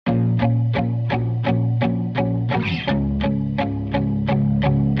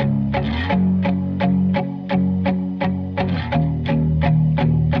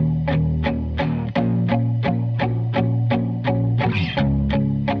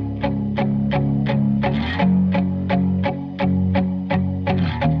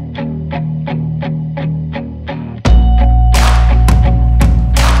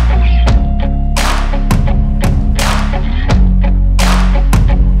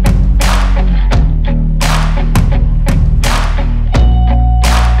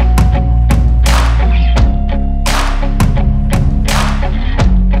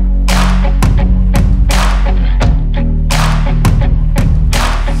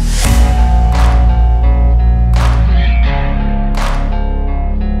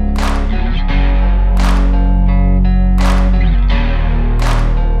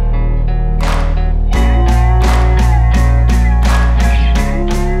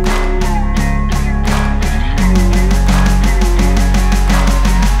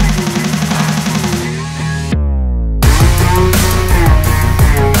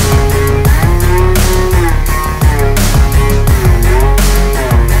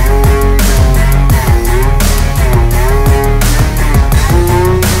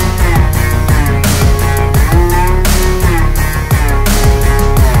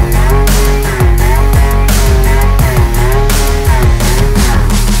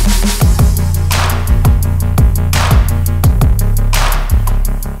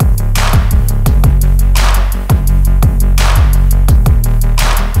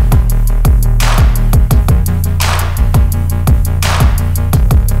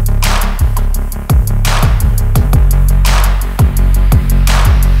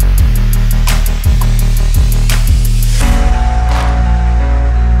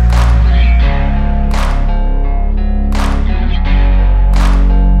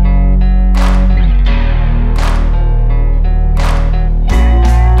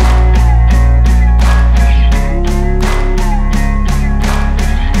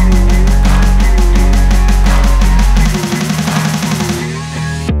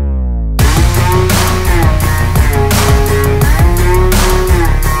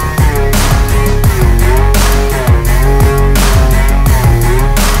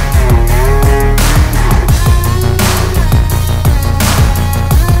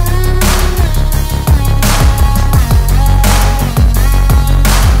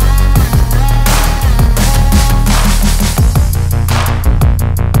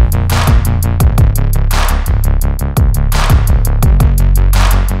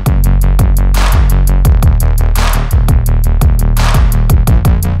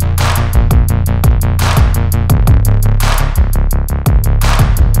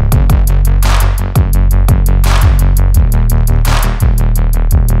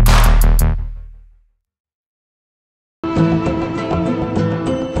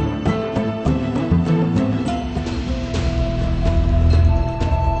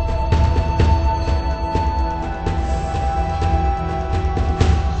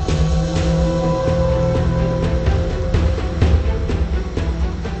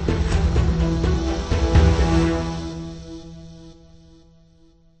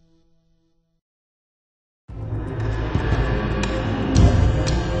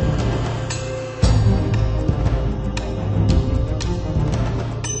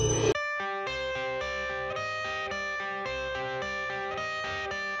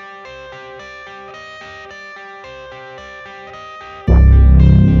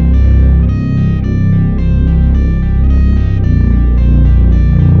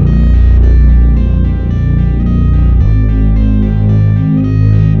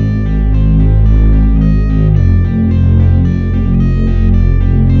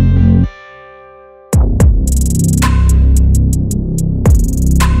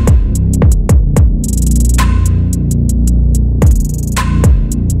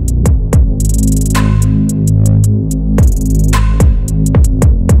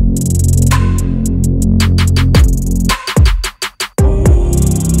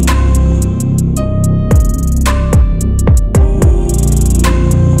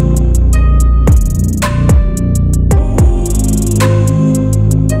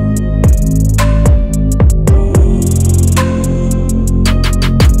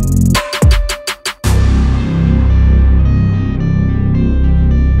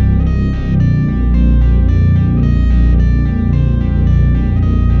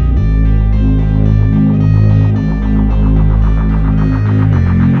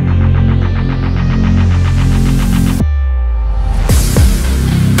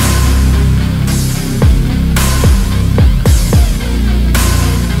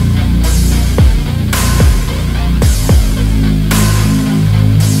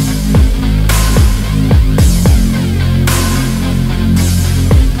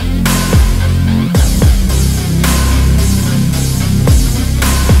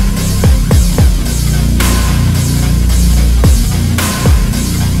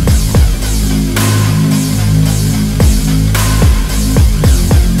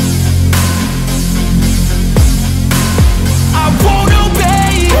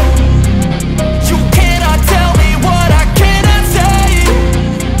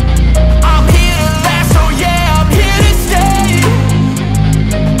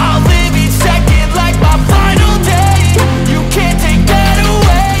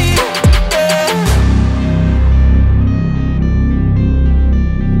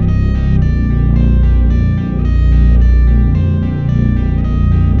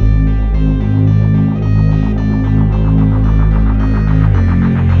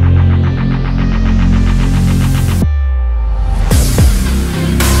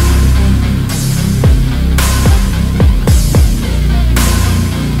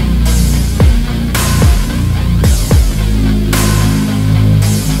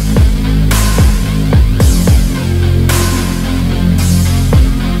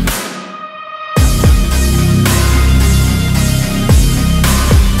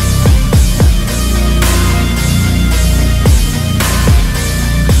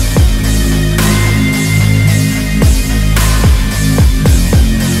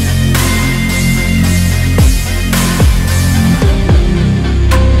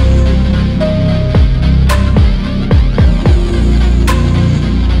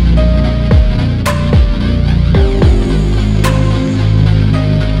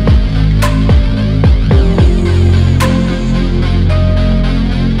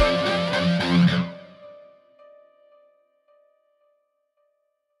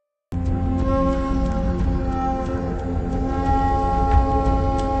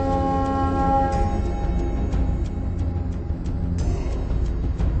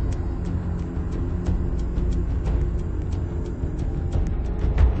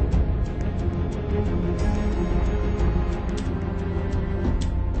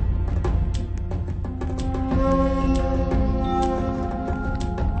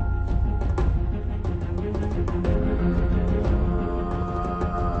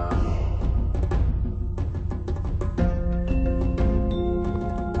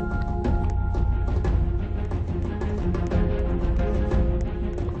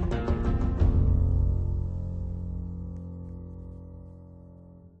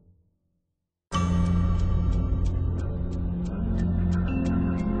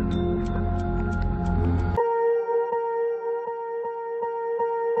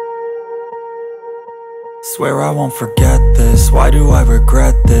Swear I won't forget this, why do I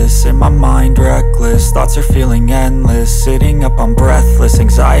regret this? In my mind reckless, thoughts are feeling endless. Sitting up, I'm breathless,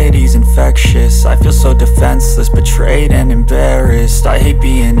 anxiety's infectious. I feel so defenseless, betrayed and embarrassed. I hate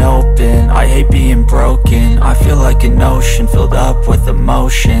being open, I hate being broken. I feel like an ocean, filled up with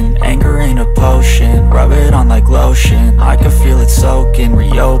emotion. Anger ain't a potion, rub it on like lotion. I can feel it soaking,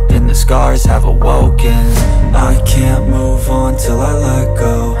 reopen, the scars have awoken. I can't move on till I let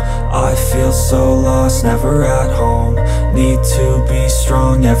go. I feel so lost, never at home. Need to be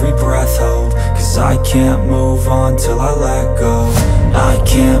strong, every breath hold. Cause I can't move on till I let go. I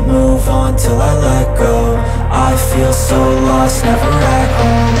can't move on till I let go. I feel so lost, never at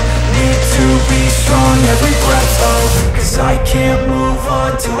home. Need to be strong, every breath hold. Cause I can't move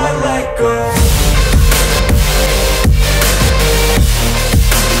on till I let go.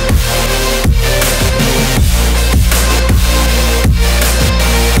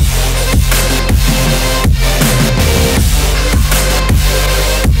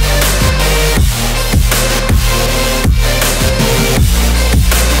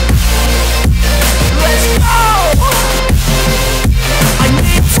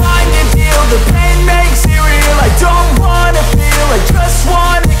 The pain makes it real, I don't wanna feel, I just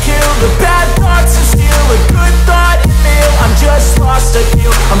wanna kill the bad thoughts and steal a good thought and meal. I'm just lost, I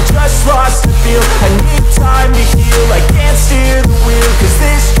feel, I'm just lost, I feel. I need time to heal, I can't steer the wheel. Cause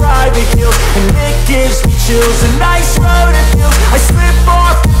this drive it kills, and it gives me chills. A nice road it feels, I slip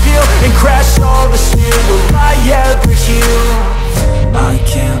off the peel and crash all the steel. Will I ever heal? I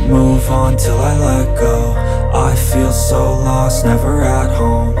can't move on till I let go. I feel so lost, never at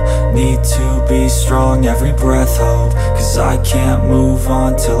home. Need to be strong, every breath hold. Cause I can't move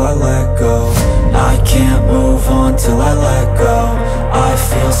on till I let go. I can't move on till I let go. I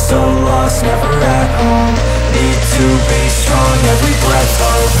feel so lost, never at home. Need to be strong, every breath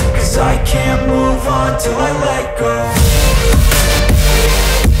hold. Cause I can't move on till I let go.